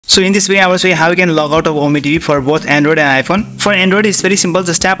So in this way I will show you how you can log out of Ome TV for both Android and iPhone. For Android it's very simple,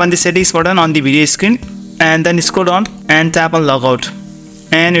 just tap on the settings button on the video screen and then scroll down and tap on logout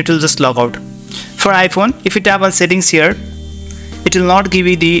and it will just log out. For iPhone, if you tap on settings here, it will not give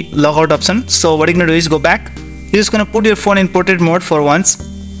you the logout option. So what you're gonna do is go back. You're just gonna put your phone in portrait mode for once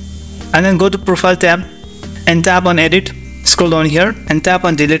and then go to profile tab and tap on edit, scroll down here and tap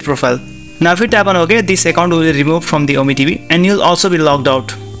on delete profile. Now if you tap on OK, this account will be removed from the Ome TV and you'll also be logged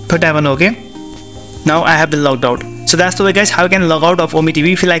out. So tap on OK. Now I have been logged out. So that's the way guys how you can log out of Ome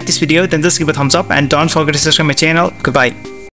TV. If you like this video then just give a thumbs up and don't forget to subscribe my channel. Goodbye.